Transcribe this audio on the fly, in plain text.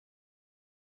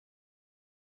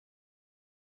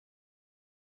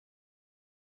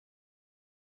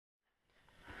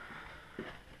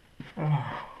哎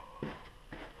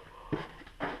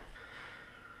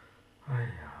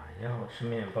呀，要吃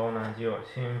面包呢，就要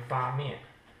先发面。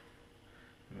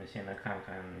我们先来看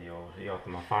看要怎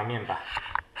么发面吧。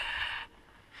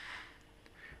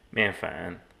面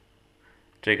粉，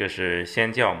这个是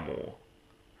鲜酵母，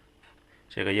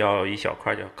这个要一小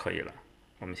块就可以了。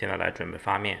我们现在来准备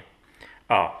发面。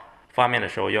发面的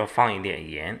时候要放一点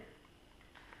盐。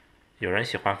有人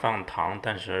喜欢放糖，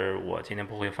但是我今天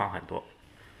不会放很多。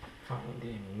放一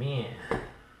点面。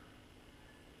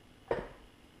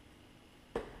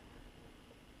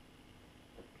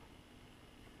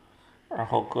然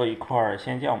后搁一块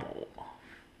鲜酵母，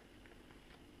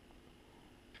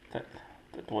再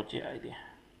多加一点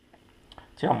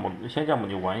鲜酵母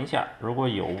你闻一下，如果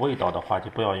有味道的话就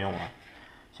不要用了。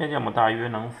鲜酵母大约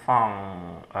能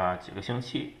放几个星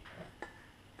期。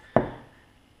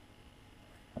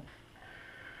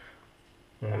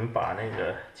我们把那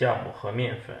个酵母和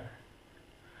面粉，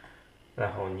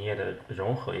然后捏的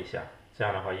融合一下，这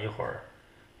样的话一会儿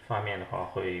发面的话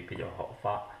会比较好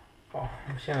发。好，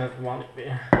我们现在往里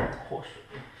边和水。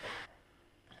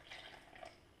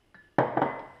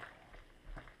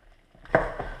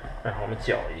然后我们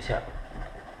搅一下。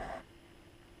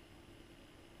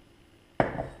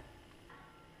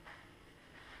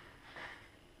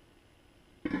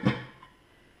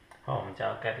好，我们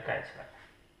将盖子盖起来。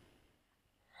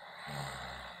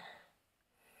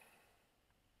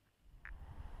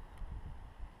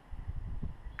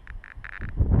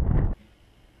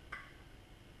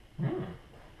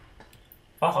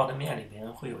发好的面里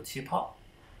面会有气泡。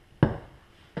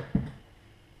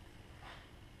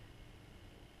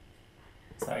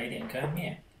撒一点干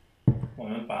面，我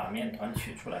们把面团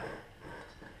取出来。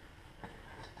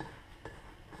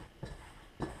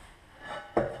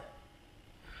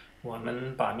我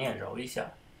们把面揉一下。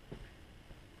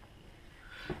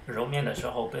揉面的时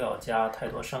候不要加太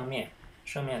多生面，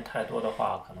生面太多的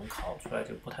话可能烤出来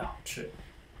就不太好吃。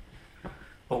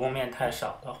不过面太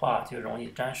少的话就容易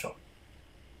粘手。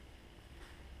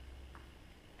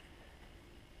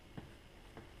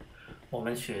我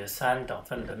们取3等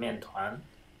份的面团，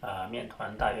面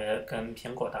团大约跟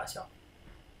苹果大小。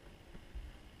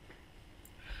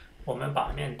我们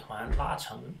把面团拉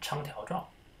成长条状。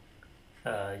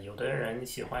有的人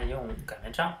喜欢用擀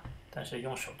面杖，但是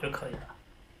用手就可以了。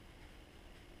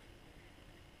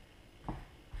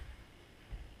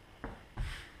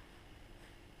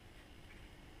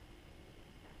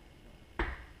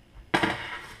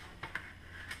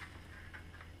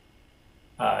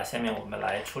下面我们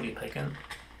来处理培根。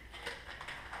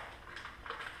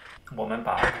我们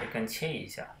把培根切一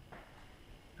下，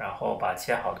然后把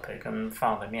切好的培根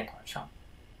放在面团上。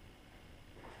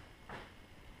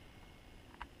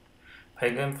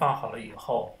培根放好了以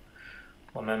后，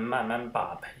我们慢慢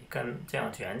把培根这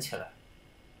样卷起来。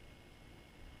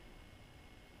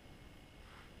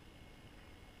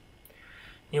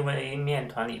因为面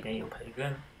团里边有培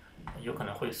根，有可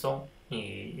能会松，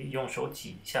你用手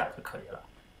挤一下就可以了。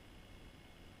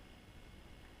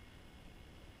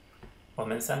我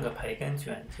们3个培根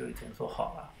卷就已经做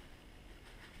好了。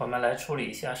我们来处理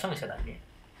一下剩下的面。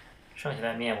剩下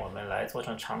的面我们来做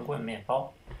成长棍面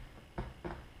包。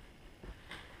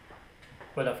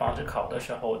为了防止烤的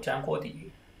时候粘锅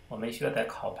底，我们需要在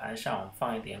烤盘上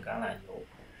放一点橄榄油。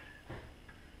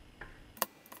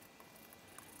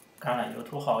橄榄油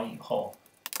涂好以后，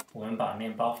我们把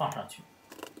面包放上去。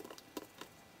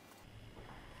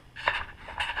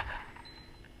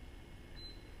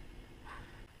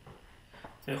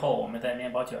最后我们在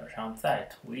面包卷上再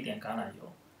涂一点橄榄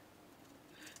油，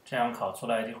这样烤出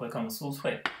来就会更酥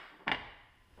脆。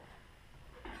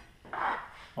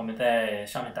我们在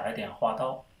上面打一点花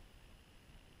刀，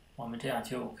我们这样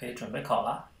就可以准备烤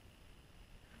了。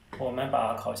我们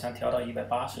把烤箱调到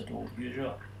180度预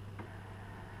热。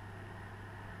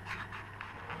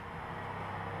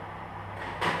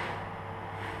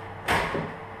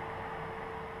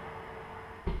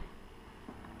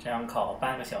这样烤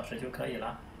半个小时就可以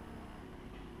了。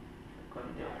关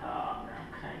掉它，然后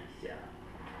看一下。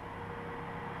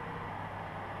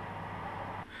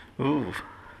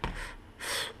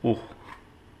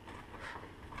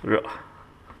热。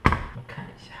我看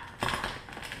一下。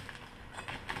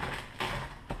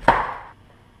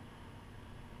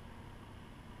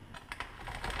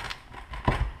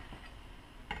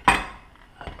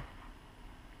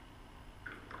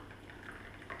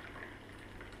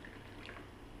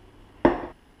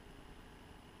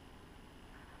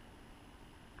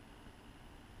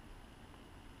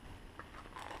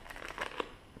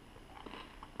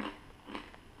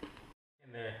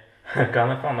刚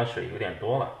才放的水有点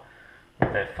多了，我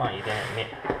再放一点点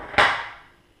面。